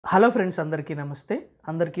Hello friends, అందరికీ నమస్తే.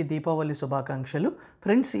 అందరికీ దీపావళి శుభాకాంక్షలు.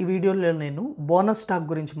 ఫ్రెండ్స్, ఈ వీడియోలో నేను బోనస్ స్టాక్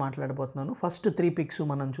గురించి మాట్లాడబోతున్నాను. ఫస్ట్ 3 పిక్స్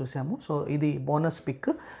మనం చూసాము. సో ఇది bonus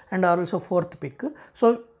pick and also 4th pick. So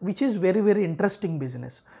which is very very interesting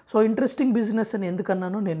business. So interesting business అని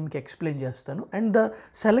ఎందుకన్నానో నేను మీకు ఎక్స్ప్లెయిన్ చేస్తాను. And the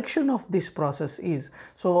selection of this process is,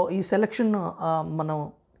 so ఈ సెలెక్షన్ మనం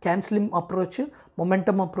cancelling approach,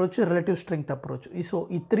 momentum approach, relative strength approach, so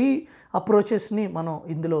ఈ 3 అప్రోచెస్ని మనం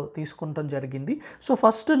ఇందులో తీసుకుంటాం జరిగింది. సో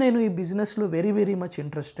ఫస్ట్ నేను ఈ బిజినెస్లో very very much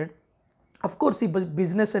interested. Of course ఈ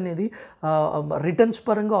బిజినెస్ అనేది రిటర్న్స్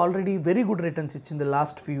పరంగా ఆల్రెడీ వెరీ గుడ్ రిటర్న్స్ ఇచ్చింది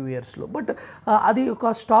లాస్ట్ ఫ్యూ ఇయర్స్లో. బట్ అది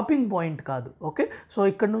ఒక స్టాపింగ్ పాయింట్ కాదు. ఓకే, సో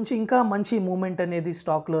ఇక్కడ నుంచి ఇంకా మంచి మూమెంట్ అనేది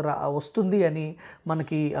స్టాక్లో వస్తుంది అని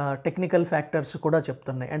మనకి టెక్నికల్ ఫ్యాక్టర్స్ కూడా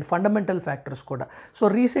చెప్తున్నాయి అండ్ ఫండమెంటల్ ఫ్యాక్టర్స్ కూడా. సో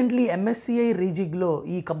రీసెంట్లీ ఎంఎస్సిఐ రీజిగ్లో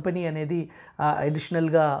ఈ కంపెనీ అనేది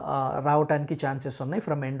అడిషనల్గా రావడానికి ఛాన్సెస్ ఉన్నాయి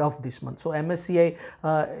from end of this month. So MSCI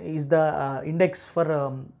is the index for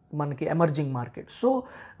మనకి emerging markets. So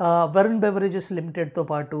Varun beverages లిమిటెడ్తో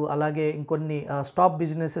పాటు అలాగే ఇంకొన్ని స్టాప్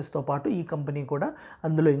బిజినెసెస్తో పాటు ఈ కంపెనీ కూడా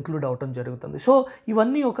అందులో ఇంక్లూడ్ అవటం జరుగుతుంది. సో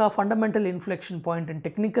ఇవన్నీ ఒక ఫండమెంటల్ ఇన్ఫ్లెక్షన్ పాయింట్ అండ్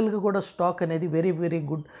టెక్నికల్గా కూడా స్టాక్ అనేది వెరీ వెరీ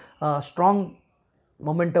గుడ్ స్ట్రాంగ్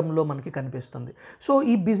మొమెంటంలో మనకి కనిపిస్తుంది. సో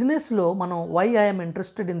ఈ బిజినెస్లో మనం why I'm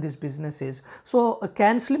interested in this business is, so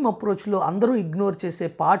cancelling అప్రోచ్లో అందరూ ఇగ్నోర్ చేసే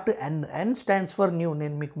part N stands for new.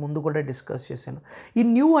 నేను మీకు ముందు కూడా డిస్కస్ చేశాను. ఈ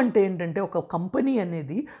న్యూ అంటే ఏంటంటే ఒక కంపెనీ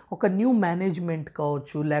అనేది ఒక న్యూ మేనేజ్మెంట్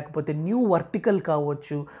కావచ్చు, లేకపోతే న్యూ వర్టికల్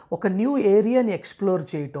కావచ్చు, ఒక న్యూ ఏరియాని ఎక్స్ప్లోర్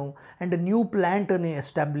చేయటం అండ్ న్యూ ప్లాంట్ని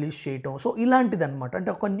ఎస్టాబ్లిష్ చేయటం. సో ఇలాంటిది అనమాట.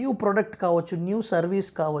 అంటే ఒక న్యూ ప్రోడక్ట్ కావచ్చు, న్యూ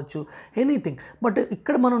సర్వీస్ కావచ్చు, ఎనీథింగ్. బట్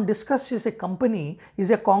ఇక్కడ మనం డిస్కస్ చేసే company is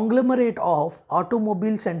a conglomerate of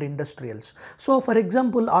automobiles and industrials. So for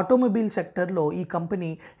example, automobile sector lo ee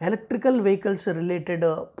company electrical vehicles related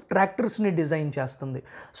tractors ni design చేస్తుంది.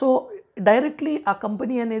 సో డైరెక్ట్లీ ఆ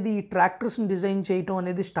company అనేది ఈ ట్రాక్టర్స్ని design చేయటం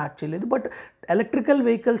అనేది స్టార్ట్ చేయలేదు. బట్ ఎలక్ట్రికల్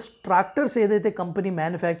వెహికల్స్ ట్రాక్టర్స్ ఏదైతే company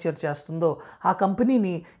manufacture చేస్తుందో ఆ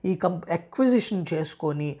కంపెనీని ఈ ఎక్విజిషన్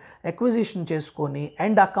చేసుకొని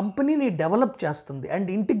అండ్ ఆ కంపెనీని డెవలప్ చేస్తుంది అండ్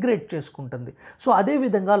ఇంటిగ్రేట్ చేసుకుంటుంది. సో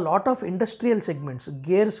అదేవిధంగా lot of industrial segments,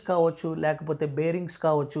 gears కావచ్చు, లేకపోతే బేరింగ్స్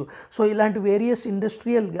కావచ్చు, సో ఇలాంటి various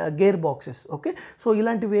industrial gear boxes, okay, so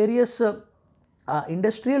ఇలాంటి వేరియస్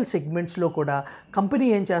ఇండస్ట్రియల్ సెగ్మెంట్స్లో కూడా కంపెనీ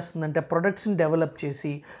ఏం చేస్తుందంటే ప్రొడక్ట్స్ని డెవలప్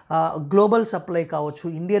చేసి గ్లోబల్ సప్లై కావచ్చు,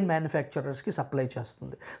 ఇండియన్ మ్యానుఫ్యాక్చరర్స్కి సప్లై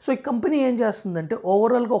చేస్తుంది. సో ఈ కంపెనీ ఏం చేస్తుందంటే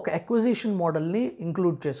ఓవరాల్గా ఒక అక్విజిషన్ మోడల్ని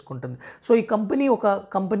ఇంక్లూడ్ చేసుకుంటుంది. సో ఈ కంపెనీ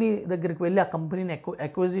దగ్గరికి వెళ్ళి ఆ కంపెనీని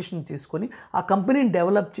అక్విజిషన్ తీసుకొని ఆ కంపెనీని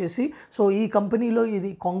డెవలప్ చేసి, సో ఈ కంపెనీలో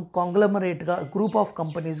ఇది కాంగ్లమరేట్గా గ్రూప్ ఆఫ్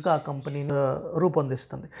కంపెనీస్గా ఆ కంపెనీని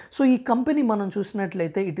రూపొందిస్తుంది. సో ఈ కంపెనీ మనం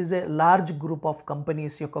చూసినట్లయితే it is a large group of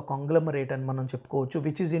companies యొక్క కాంగ్లమరేట్ అని మనం చెప్పుకోవచ్చు,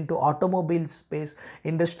 which is into automobile space,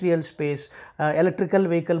 industrial space, electrical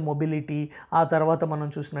vehicle mobility, ఆ తర్వాత మనం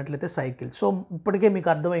చూసినట్లయితే సైకిల్. సో ఇప్పటికే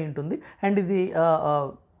మీకు అర్థమై ఉంటుంది. అండ్ ఇది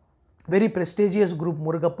very prestigious group,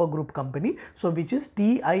 Murugappa group company, so which is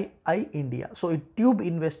TII India, so ఈ ట్యూబ్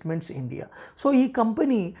ఇన్వెస్ట్మెంట్స్ ఇండియా. సో ఈ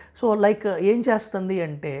కంపెనీ సో లైక్ ఏం చేస్తుంది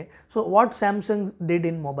అంటే, so what Samsung did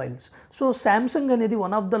in mobiles. So Samsung అనేది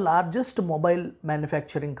one of the largest mobile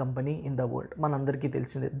manufacturing company in the world, మనందరికీ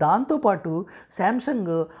తెలిసిందే. దాంతోపాటు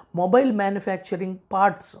Samsung mobile manufacturing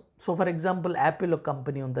parts, so for example Apple ఒక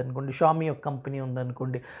company ఉందనుకోండి, షామీ ఒక కంపెనీ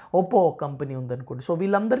ఉందనుకోండి, ఒప్పో ఒక కంపెనీ ఉందనుకోండి. సో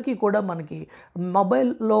వీళ్ళందరికీ కూడా మనకి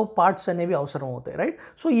మొబైల్లో పార్ట్స్ అనేవి అవసరం అవుతాయి, రైట్.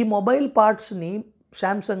 సో ఈ మొబైల్ పార్ట్స్ని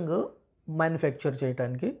శాంసంగ్ మ్యానుఫ్యాక్చర్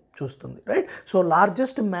చేయడానికి చూస్తుంది, right. So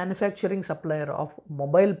largest manufacturing supplier of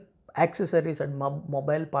mobile accessories and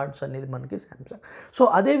mobile parts అనేది మనకి శాంసంగ్. సో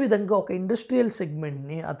అదేవిధంగా ఒక ఇండస్ట్రియల్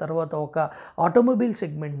సెగ్మెంట్ని, ఆ తర్వాత ఒక ఆటోమొబైల్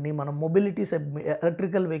సెగ్మెంట్ని, మనం మొబిలిటీ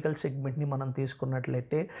ఎలక్ట్రికల్ వెహికల్ సెగ్మెంట్ని మనం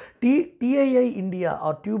తీసుకున్నట్లయితే TII ఇండియా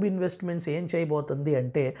ఆ ట్యూబ్ ఇన్వెస్ట్మెంట్స్ ఏం చేయబోతుంది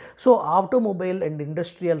అంటే, so automobile and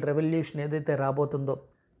industrial revolution ఏదైతే రాబోతుందో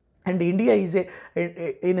and India is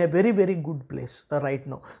in a very very good place right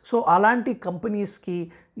no. So అలాంటి కంపెనీస్కి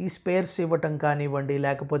ఈ స్పేర్స్ ఇవ్వటం కానివ్వండి,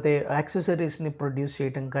 లేకపోతే యాక్సెసరీస్ని ప్రొడ్యూస్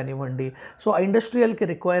చేయటం కానివ్వండి, సో ఆ ఇండస్ట్రియల్కి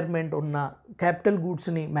రిక్వైర్మెంట్ ఉన్న క్యాపిటల్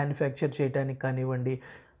గూడ్స్ని మ్యానుఫ్యాక్చర్ చేయడానికి కానివ్వండి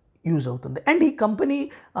యూజ్ అవుతుంది. అండ్ ఈ company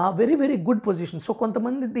very very good position. So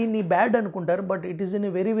కొంతమంది దీన్ని బ్యాడ్ అనుకుంటారు, but it is in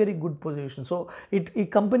a very very good position. So ఈ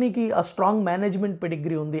కంపెనీకి ఆ స్ట్రాంగ్ మేనేజ్మెంట్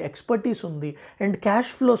పెడిగ్రీ ఉంది, ఎక్స్పర్టీస్ ఉంది అండ్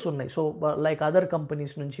క్యాష్ ఫ్లోస్ ఉన్నాయి. సో లైక్ అదర్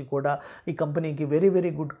కంపెనీస్ నుంచి కూడా ఈ కంపెనీకి very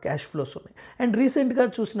very good cash flows ఉన్నాయి. అండ్ రీసెంట్గా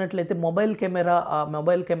చూసినట్లయితే మొబైల్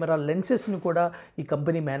కెమెరా లెన్సెస్ని కూడా ఈ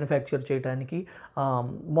కంపెనీ మ్యానుఫ్యాక్చర్ చేయడానికి,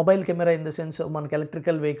 mobile camera in the sense మనకి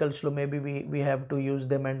electrical వెహికల్స్లో maybe we have to use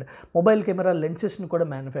them, and mobile camera లెన్సెస్ని కూడా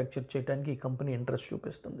మ్యానుఫ్యాక్చర్ చేయడానికి ఈ కంపెనీ ఇంట్రెస్ట్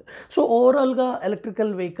చూపిస్తుంది. సో ఓవరాల్గా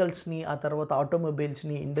ఎలక్ట్రికల్ వెహికల్స్ని, ఆ తర్వాత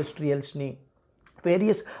ఆటోమొబైల్స్ని, ఇండస్ట్రియల్స్ని,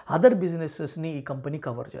 వేరియస్ అదర్ బిజినెసెస్ని ఈ కంపెనీ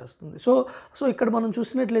కవర్ చేస్తుంది. సో ఇక్కడ మనం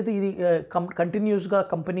చూసినట్లయితే ఇది కంటిన్యూస్గా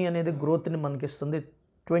కంపెనీ అనేది గ్రోత్ని మనకిస్తుంది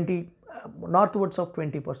 20 నార్త్వర్డ్స్ ఆఫ్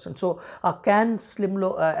 20%. సో ఆ క్యాన్ స్లిమ్లో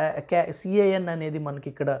CAN అనేది మనకి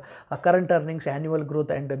ఇక్కడ current earnings, annual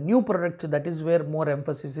growth and new products, that is where more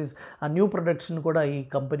emphasis is ఆ న్యూ ప్రొడక్ట్స్ని కూడా ఈ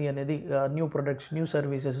కంపెనీ అనేది న్యూ ప్రొడక్ట్స్, న్యూ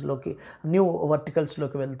సర్వీసెస్లోకి, న్యూ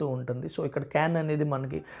వర్టికల్స్లోకి వెళ్తూ ఉంటుంది. సో ఇక్కడ క్యాన్ అనేది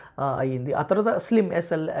మనకి అయ్యింది. ఆ తర్వాత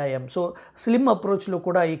SLIM. సో స్లిమ్ అప్రోచ్లో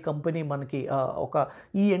కూడా ఈ కంపెనీ మనకి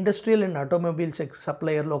ఈ ఇండస్ట్రియల్ అండ్ ఆటోమొబైల్స్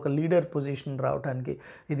సప్లయర్లో ఒక లీడర్ పొజిషన్ రావడానికి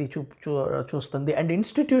ఇది చూస్తుంది. అండ్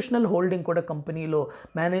ఇన్స్టిట్యూషనల్ హోల్డింగ్ కూడా కంపెనీలో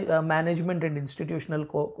మేనేజ్మెంట్ అండ్ ఇన్స్టిట్యూషనల్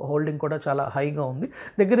హోల్డింగ్ కూడా చాలా హైగా ఉంది.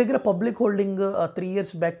 దగ్గర పబ్లిక్ హోల్డింగ్ 3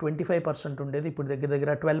 years బ్యాక్ 25% ఉండేది, ఇప్పుడు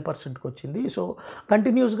దగ్గర 12%కి వచ్చింది. సో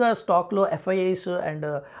కంటిన్యూస్గా స్టాక్లో FIIs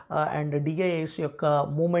అండ్ DIIs యొక్క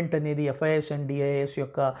మూమెంట్ అనేది, FIIs అండ్ DIIs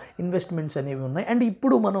యొక్క ఇన్వెస్ట్మెంట్స్ అనేవి ఉన్నాయి. అండ్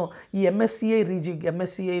ఇప్పుడు మనం ఈ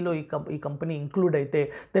MSCIలో ఈ కంపెనీ ఇంక్లూడ్ అయితే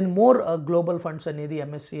దెన్ మోర్ గ్లోబల్ ఫండ్స్ అనేది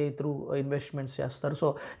MSCI త్రూ ఇన్వెస్ట్మెంట్స్ చేస్తారు. సో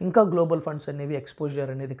ఇంకా గ్లోబల్ ఫండ్స్ అనేవి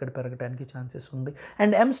ఎక్స్పోజర్ అనేది ఇక్కడ పెరగడానికి ఛాన్సెస్ ఉంది.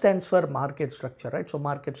 And M stands for market structure, right? So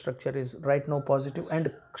market structure is right no positive and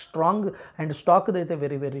strong, and stock అయితే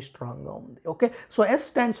వెరీ స్ట్రాంగ్గా ఉంది. Okay, so S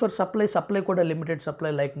stands for supply కూడా లిమిటెడ్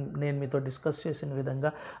సప్లై, లైక్ నేను మీతో డిస్కస్ చేసిన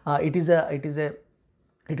విధంగా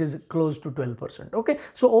it is close to 12%. Okay,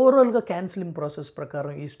 so ఓవరాల్గా cancelling process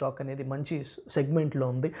ప్రకారం ఈ స్టాక్ అనేది మంచి సెగ్మెంట్లో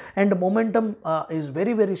ఉంది. And momentum is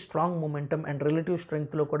very strong momentum, and relative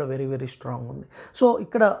స్ట్రెంగ్త్లో కూడా వెరీ స్ట్రాంగ్ ఉంది. సో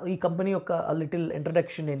ఇక్కడ ఈ కంపెనీ యొక్క లిటిల్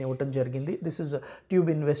ఇంట్రడక్షన్ నేను ఇవ్వటం జరిగింది. This is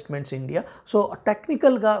tube investments India. So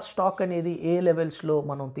టెక్నికల్గా స్టాక్ అనేది ఏ లెవెల్స్లో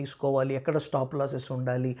మనం తీసుకోవాలి, ఎక్కడ స్టాప్ లాసెస్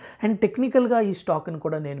ఉండాలి, అండ్ టెక్నికల్గా ఈ స్టాక్ని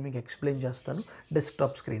కూడా నేను మీకు ఎక్స్ప్లెయిన్ చేస్తాను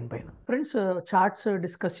డెస్క్టాప్ స్క్రీన్ పైన. ఫ్రెండ్స్, చార్ట్స్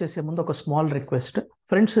డిస్కస్ చేసే ముందు ఒక స్మాల్ రిక్వెస్ట్.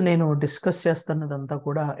 ఫ్రెండ్స్, నేను డిస్కస్ చేస్తున్నదంతా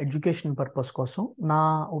కూడా ఎడ్యుకేషన్ పర్పస్ కోసం, నా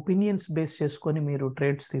ఒపీనియన్స్ బేస్ చేసుకొని మీరు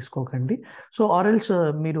ట్రేడ్స్ తీసుకోకండి. సో ఆర్ఎల్స్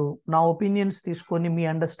మీరు నా ఒపీనియన్స్ తీసుకొని మీ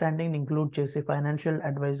అండర్స్టాండింగ్ ఇంక్లూడ్ చేసి ఫైనాన్షియల్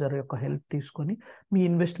అడ్వైజర్ యొక్క హెల్ప్ తీసుకొని మీ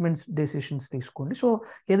ఇన్వెస్ట్మెంట్స్ డెసిషన్స్ తీసుకోండి. సో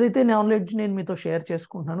ఏదైతే నాలెడ్జ్ నేను మీతో share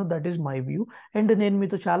చేసుకుంటున్నానో that is my view, and నేను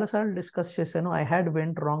మీతో చాలాసార్లు డిస్కస్ చేశాను. I had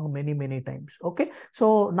went wrong many times. Okay, so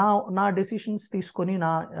నా డెసిషన్స్ తీసుకొని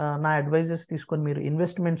నా అడ్వైజెస్ తీసుకొని మీరు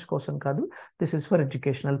ఇన్వెస్ట్మెంట్స్ కోసం కాదు, this is for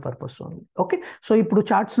educational purpose only. Okay, so ఇప్పుడు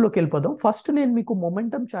చార్ట్స్లోకి వెళ్ళిపోదాం. ఫస్ట్ నేను మీకు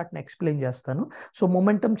మొమెంటమ్ చార్ట్ని ఎక్స్ప్లెయిన్ చేస్తాను. సో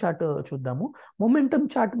మొమెంటమ్ చార్ట్ చూద్దాము. మొమెంటమ్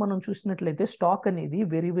చార్ట్ మనం చూసినట్లయితే స్టాక్ అనేది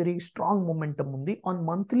వెరీ స్ట్రాంగ్ మొమెంటమ్ ఉంది on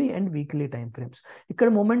monthly and weekly time frames. ఇక్కడ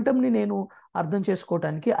మొమెంటమ్ని నేను అర్థం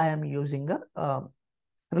చేసుకోవడానికి I'm using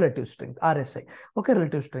relative strength, RSI. Okay,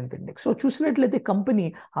 relative strength index. So చూసినట్లయితే కంపెనీ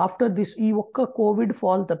ఆఫ్టర్ దిస్ ఈ ఒక్క కోవిడ్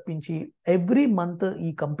ఫాల్ తప్పించి ఎవ్రీ మంత్ ఈ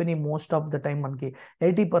company most of the time మనకి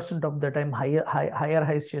 80% of the time hire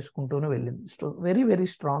highs చేసుకుంటూనే వెళ్ళింది. Very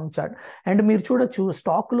strong chart. అండ్ మీరు చూడొచ్చు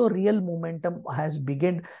స్టాక్లో రియల్ మూమెంటమ్ హ్యాస్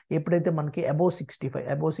బిగెన్ ఎప్పుడైతే మనకి అబోవ్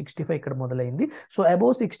 65 ఇక్కడ మొదలైంది. సో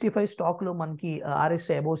అబోవ్ 65 స్టాక్లో మనకి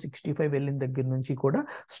RSI అబోవ్ 65 వెళ్ళిన దగ్గర నుంచి కూడా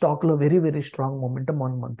స్టాక్లో very strong momentum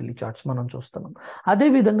on monthly charts మనం చూస్తున్నాం.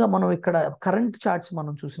 అదేవిధంగా మనం ఇక్కడ కరెంట్ చార్ట్స్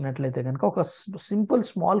మనం చూసినట్లయితే కనుక ఒక సింపుల్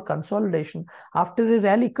స్మాల్ కన్సాలిడేషన్ ఆఫ్టర్ ఏ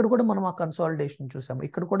ర్యాలీ, ఇక్కడ కూడా మనం ఆ కన్సాలిడేషన్ చూసాము,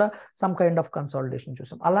 ఇక్కడ కూడా సమ్ కైండ్ ఆఫ్ కన్సాలిడేషన్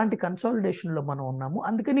చూసాం. అలాంటి కన్సాలిడేషన్లో మనం ఉన్నాము.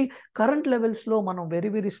 అందుకని కరెంట్ లెవెల్స్లో మనం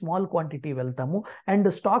వెరీ స్మాల్ క్వాంటిటీ వెళ్తాము, అండ్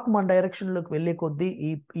స్టాక్ మన డైరెక్షన్లోకి వెళ్ళే కొద్దీ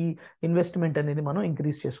ఈ ఇన్వెస్ట్మెంట్ అనేది మనం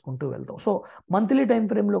ఇంక్రీజ్ చేసుకుంటూ వెళ్తాం. సో మంత్లీ టైం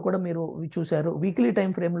ఫ్రేమ్లో కూడా మీరు చూసారు, వీక్లీ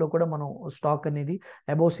టైం ఫ్రేమ్లో కూడా మనం స్టాక్ అనేది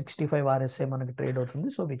అబోవ్ 65 RSI మనకి ట్రేడ్ అవుతుంది.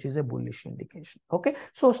 So which is a bullish indication. Okay,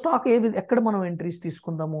 so stock ఎక్కడ మనం ఎంట్రీస్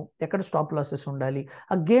తీసుకుందాము, ఎక్కడ స్టాప్ లాసెస్ ఉండాలి,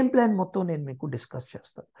 ఆ గేమ్ ప్లాన్ మొత్తం నేను మీకు డిస్కస్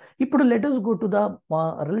చేస్తాను. ఇప్పుడు let us go to the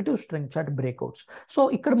relative strength chart breakouts. So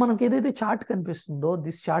ఇక్కడ మనకి ఏదైతే చార్ట్ కనిపిస్తుందో,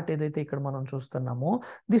 దిస్ చార్ట్ ఏదైతే ఇక్కడ మనం చూస్తున్నామో,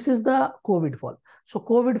 this is the Covid fall. So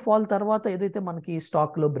Covid fall తర్వాత ఏదైతే మనకి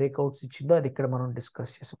స్టాక్లో బ్రేక్అవుట్స్ ఇచ్చిందో అది ఇక్కడ మనం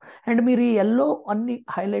డిస్కస్ చేసాం. అండ్ మీరు ఈ ఎల్లో అన్ని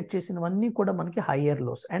హైలైట్ చేసినవన్నీ కూడా మనకి హయ్యర్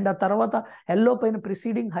లోస్, అండ్ ఆ తర్వాత ఎల్లో పైన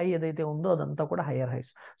ప్రిసీడింగ్ హై ఏదైతే ఉందో అదంతా కూడా హయ్యర్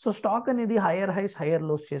హైస్. సో స్టాక్ అనేది హయ్యర్ హైస్ హయ్యర్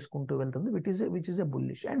లోస్ చేసుకుంటూ వెళ్తుంది, which is a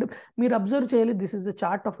bullish. And మీరు అబ్జర్వ్ చేయాలి, this is a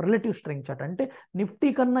chart of relative strength chart. అంటే నిఫ్టీ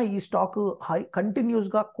కన్నా ఈ స్టాక్ హై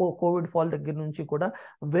కంటిన్యూస్గా కోవిడ్ ఫాల్ దగ్గర నుంచి కూడా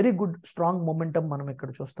వెరీ గుడ్ స్ట్రాంగ్ మొమెంటమ్ మనం ఇక్కడ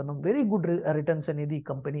చూస్తున్నాం. వెరీ గుడ్ రిటర్న్స్ అనేది ఈ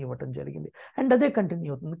కంపెనీ ఇవ్వటం జరిగింది, అండ్ అదే కంటిన్యూ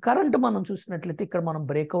అవుతుంది. కరెంట్ మనం చూసినట్లయితే ఇక్కడ మనం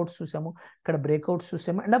బ్రేక్అవుట్స్ చూసాము, ఇక్కడ బ్రేక్అవుట్స్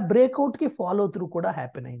చూసాము, అండ్ ఆ బ్రేక్అవుట్కి ఫాలో త్రూ కూడా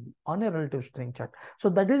హ్యాపెన్ అయింది on a relative strength chart. So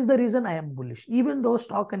that is the reason I'm bullish. Even though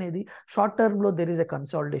stock అనేది షార్ట్ టర్మ్లో there is a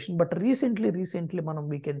consolidation, but recently మనం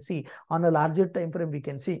we can see on a larger time frame we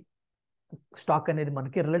can see stock అనేది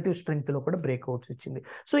మనకి relative స్ట్రెంగ్త్లో కూడా breakouts ఇచ్చింది.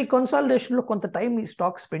 So ఈ కన్సాలిడేషన్లో కొంత time ఈ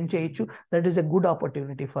స్టాక్ స్పెండ్ చేయొచ్చు, that is a good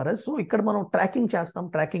opportunity for us. So ఇక్కడ మనం ట్రాకింగ్ చేస్తాం,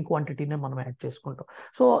 ట్రాకింగ్ క్వాంటిటీనే మనం యాడ్ చేసుకుంటాం.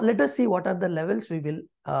 So let us see what are the levels we will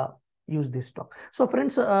use this stock. So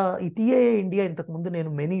friends, ఈ టీఐఏ ఇండియా ఇంతకుముందు నేను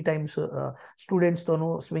many times స్టూడెంట్స్తోనూ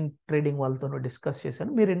swing trading వాళ్ళతోనూ discuss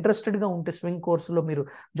చేశాను. మీరు ఇంట్రెస్టెడ్గా ఉంటే స్వింగ్ కోర్సులో మీరు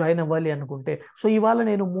జాయిన్ అవ్వాలి అనుకుంటే, సో ఇవాళ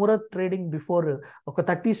నేను మూరత్ ట్రేడింగ్ బిఫోర్ ఒక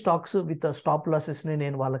 30 స్టాక్స్ విత్ స్టాప్ లాసెస్ని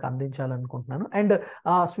నేను వాళ్ళకి అందించాలనుకుంటున్నాను. అండ్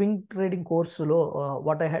ఆ స్వింగ్ ట్రేడింగ్ కోర్సులో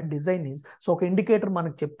what I had design is, so ఒక ఇండికేటర్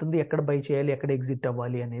మనకు చెప్తుంది ఎక్కడ బై చేయాలి, ఎక్కడ ఎగ్జిట్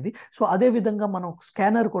అవ్వాలి అనేది. సో అదే విధంగా మనం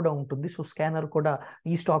స్కానర్ కూడా ఉంటుంది. సో స్కానర్ కూడా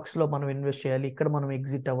ఈ స్టాక్స్లో మనం ఇన్వెస్ట్ చేయాలి, ఇక్కడ మనం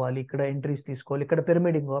ఎగ్జిట్ అవ్వాలి, ఇక్కడ ఎంట్రీస్ తీసుకోవాలి, ఇక్కడ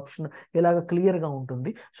పిరమిడింగ్ ఆప్షన్ ఇలాగ క్లియర్గా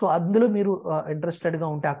ఉంటుంది. సో అందులో మీరు ఇంట్రెస్టెడ్గా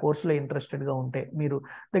ఉంటే, ఆ కోర్సులో ఇంట్రెస్టెడ్గా ఉంటే, మీరు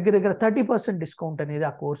దగ్గర దగ్గర 30% డిస్కౌంట్ అనేది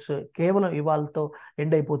ఆ కోర్సు కేవలం ఇవాళతో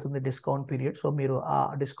ఎండ్ అయిపోతుంది డిస్కౌంట్ పీరియడ్. సో మీరు ఆ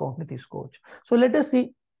డిస్కౌంట్ని తీసుకోవచ్చు. సో లెట్ us see,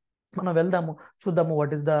 మనం వెళ్దాము, చూద్దాము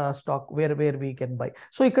what is the stock where we can buy.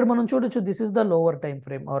 So ఇక్కడ మనం చూడొచ్చు, this is the lower time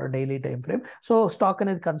frame are daily time frame. So stock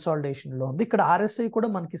అనేది కన్సాలిడేషన్లో ఉంది. ఇక్కడ RSI కూడా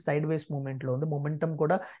మనకి సైడ్ వేస్ మూమెంట్లో ఉంది. మొమెంటం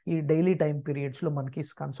కూడా ఈ డైలీ టైం పీరియడ్స్లో మనకి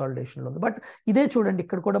కన్సాలిడేషన్లో ఉంది. బట్ ఇదే చూడండి,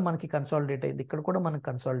 ఇక్కడ కూడా మనకి కన్సాలిడేట్ అయింది, ఇక్కడ కూడా మనకి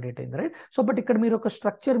కన్సాలిడేట్ అయింది, రైట్? సో బట్ ఇక్కడ మీరు ఒక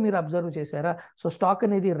స్ట్రక్చర్ మీరు అబ్జర్వ్ చేశారా? సో స్టాక్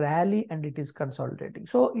అనేది rally and it is consolidating.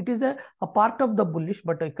 So it is a part of the bullish,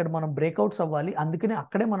 but ఇక్కడ మనం బ్రేక్అవుట్స్ అవ్వాలి, అందుకనే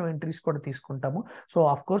అక్కడే మనం ఎంట్రీస్ కూడా తీసుకుంటాము. So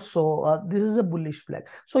of course, so this is a bullish flag.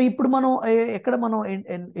 So ఇప్పుడు మనం ఎక్కడ మనం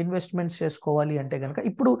ఇన్వెస్ట్మెంట్స్ చేసుకోవాలి అంటే కనుక,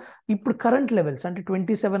 ఇప్పుడు కరెంట్ లెవెల్స్ అంటే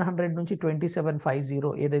 2700 నుంచి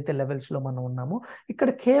 2750 ఏదైతే లెవెల్స్లో మనం ఉన్నామో, ఇక్కడ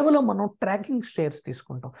కేవలం మనం ట్రాకింగ్ షేర్స్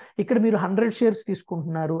తీసుకుంటాం. ఇక్కడ మీరు 100 షేర్స్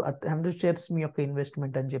తీసుకుంటున్నారు, 100 షేర్స్ మీ యొక్క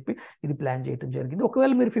ఇన్వెస్ట్మెంట్ అని చెప్పి ఇది ప్లాన్ చేయడం జరిగింది.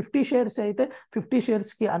 ఒకవేళ మీరు 50 షేర్స్ అయితే 50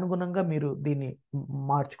 షేర్స్కి అనుగుణంగా మీరు దీన్ని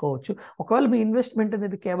మార్చుకోవచ్చు. ఒకవేళ మీ ఇన్వెస్ట్మెంట్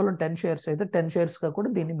అనేది కేవలం 10 షేర్స్ అయితే 10 షేర్స్గా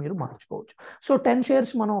కూడా దీన్ని మీరు మార్చుకోవచ్చు. సో 10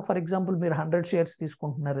 షేర్స్ మనం, ఫర్ ఎగ్జాంపుల్ మీరు 100 షేర్స్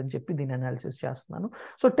తీసుకుంటున్నారని చెప్పి దీని అనాలిసిస్ చేస్తున్నాను.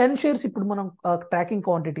 సో 10 షేర్స్ ఇప్పుడు మనం ట్రాకింగ్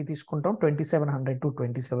క్వాంటిటీ తీసుకుంటాం 2700 to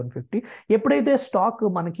 2750. ఎప్పుడైతే స్టాక్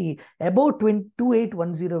మనకి అబౌవ్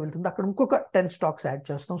 2810 వెళ్తుందో అక్కడ ఇంకొక 10 స్టాక్స్ యాడ్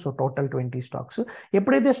చేస్తాం. So total 20 stocks.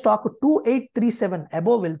 ఎప్పుడైతే స్టాక్ 2837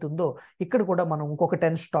 అబౌవ్ వెళ్తుందో ఇక్కడ కూడా మనం ఇంకొక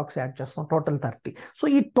 10 స్టాక్స్ యాడ్ చేస్తాం, టోటల్ 30. సో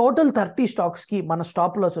ఈ టోటల్ 30 స్టాక్స్కి మన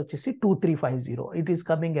స్టాప్ లాస్ వచ్చేసి 2350. It is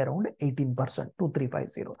coming around 18%,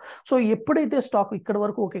 2350. So ఎప్పుడైతే స్టాక్ ఇక్కడ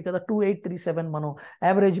వరకు ఓకే కదా, 2837 మనం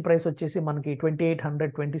యావరేజ్ ప్రైస్ వచ్చేసి మనకి 2800,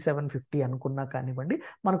 2750 అనుకున్నా కానివ్వండి,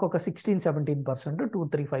 మనకు ఒక 16-17%,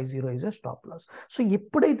 2350 is a stop loss. So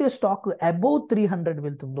ఎప్పుడైతే స్టాక్ అబౌవ్ 300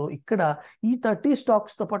 వెళ్తుందో ఇక్కడ ఈ 30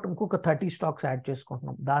 స్టాక్స్తో పాటు ఇంకొక 30 స్టాక్స్ యాడ్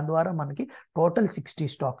చేసుకుంటున్నాం. దాని ద్వారా మనకి టోటల్ 60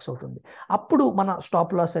 స్టాక్స్ అవుతుంది. అప్పుడు మన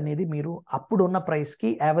స్టాప్ లాస్ అనేది మీరు అప్పుడు ఉన్న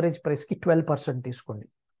ప్రైస్కి, యావరేజ్ ప్రైస్కి 12% తీసుకోండి.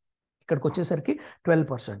 ఇక్కడికి వచ్చేసరికి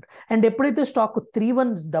 12%. అండ్ ఎప్పుడైతే స్టాక్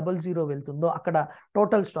 3100 వెళ్తుందో అక్కడ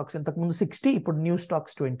టోటల్ స్టాక్స్ ఇంతకుముందు 60, ఇప్పుడు new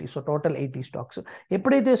stocks 20, so total 80 stocks.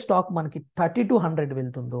 ఎప్పుడైతే స్టాక్ మనకి 3200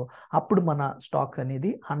 వెళ్తుందో అప్పుడు మన స్టాక్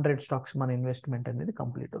అనేది 100 స్టాక్స్ మన ఇన్వెస్ట్మెంట్ అనేది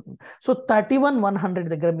కంప్లీట్ అవుతుంది. సో 31,100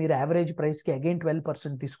 దగ్గర మీరు యావరేజ్ ప్రైస్కి అగైన్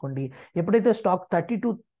 12% తీసుకోండి. ఎప్పుడైతే స్టాక్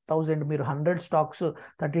 32,000 మీరు 100 స్టాక్స్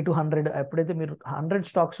 3200 ఎప్పుడైతే మీరు 100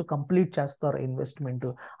 స్టాక్స్ కంప్లీట్ చేస్తారో ఇన్వెస్ట్మెంట్,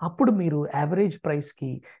 అప్పుడు మీరు యావరేజ్ ప్రైస్కి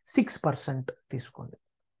 6% తీసుకోండి.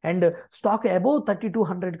 అండ్ స్టాక్ అబోవ్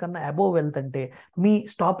 3200 కన్నా అబోవ్ వెళ్తుంటే మీ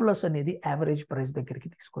స్టాప్ లాస్ అనేది యావరేజ్ ప్రైస్ దగ్గరికి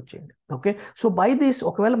తీసుకొచ్చేయండి. ఓకే, సో బై దిస్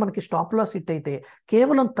ఒకవేళ మనకి స్టాప్ లాస్ హిట్ అయితే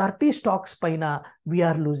కేవలం 30 స్టాక్స్ పైన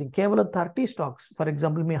వీఆర్ లూజింగ్. కేవలం 30 stocks, for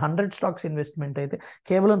example me 100 stocks investment అయితే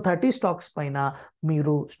కేవలం 30 స్టాక్స్ పైన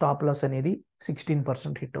మీరు స్టాప్ లాస్ అనేది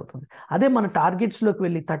 16% హిట్ అవుతుంది. అదే మన టార్గెట్స్లోకి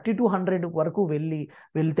వెళ్ళి 3200 వరకు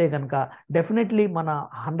వెళ్తే కనుక డెఫినెట్లీ మన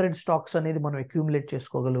 100 స్టాక్స్ అనేది మనం అక్యూములేట్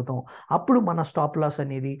చేసుకోగలుగుతాం. అప్పుడు మన స్టాప్ లాస్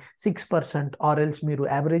అనేది 6%, ఆర్ ఎల్స్ మీరు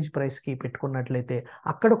యావరేజ్ ప్రైస్కి పెట్టుకున్నట్లయితే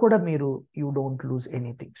అక్కడ కూడా మీరు you don't lose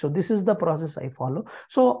anything. So this is the process I follow.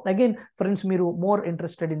 So again friends, మీరు మోర్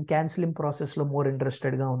ఇంట్రెస్టెడ్ ఇన్ క్యాన్సిలింగ్ ప్రాసెస్లో మోర్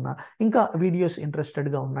ఇంట్రెస్టెడ్గా ఉన్నా, ఇంకా వీడియోస్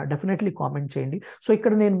ఇంట్రెస్టెడ్గా ఉన్నా డెఫినెట్లీ కామెంట్ చేయండి. సో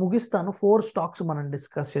ఇక్కడ నేను ముగిస్తాను. 4 స్టాక్స్ మనం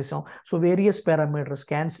డిస్కస్ చేసాం. So various parameters,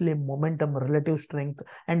 cancelling, momentum, relative strength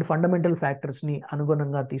and fundamental ఫ్యాక్టర్స్ని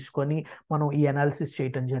అనుగుణంగా తీసుకొని మనం ఈ అనాలిసిస్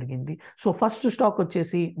చేయడం జరిగింది. సో ఫస్ట్ స్టాక్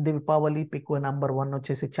వచ్చేసి దీపావళి పిక్, నెంబర్ 1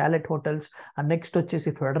 వచ్చేసి చాలెట్ హోటల్స్, అండ్ నెక్స్ట్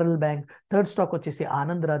వచ్చేసి ఫెడరల్ బ్యాంక్, థర్డ్ స్టాక్ వచ్చేసి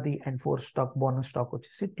Anand Radhi, and fourth stock bonus stock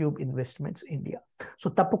వచ్చేసి ట్యూబ్ ఇన్వెస్ట్మెంట్స్ ఇండియా. సో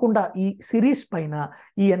తప్పకుండా ఈ సిరీస్ పైన,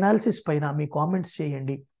 ఈ అనాలిసిస్ పైన మీ కామెంట్స్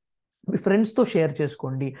చేయండి, మీ ఫ్రెండ్స్తో షేర్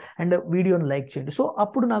చేసుకోండి, అండ్ వీడియోని లైక్ చేయండి. సో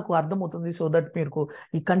అప్పుడు నాకు అర్థమవుతుంది, సో దట్ మీకు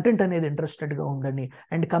ఈ కంటెంట్ అనేది ఇంట్రెస్టెడ్గా ఉందని,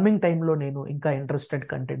 అండ్ కమింగ్ టైంలో నేను ఇంకా ఇంట్రెస్టెడ్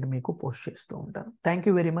కంటెంట్ మీకు పోస్ట్ చేస్తూ ఉంటాను. Thank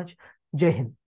you very much. జై హింద్.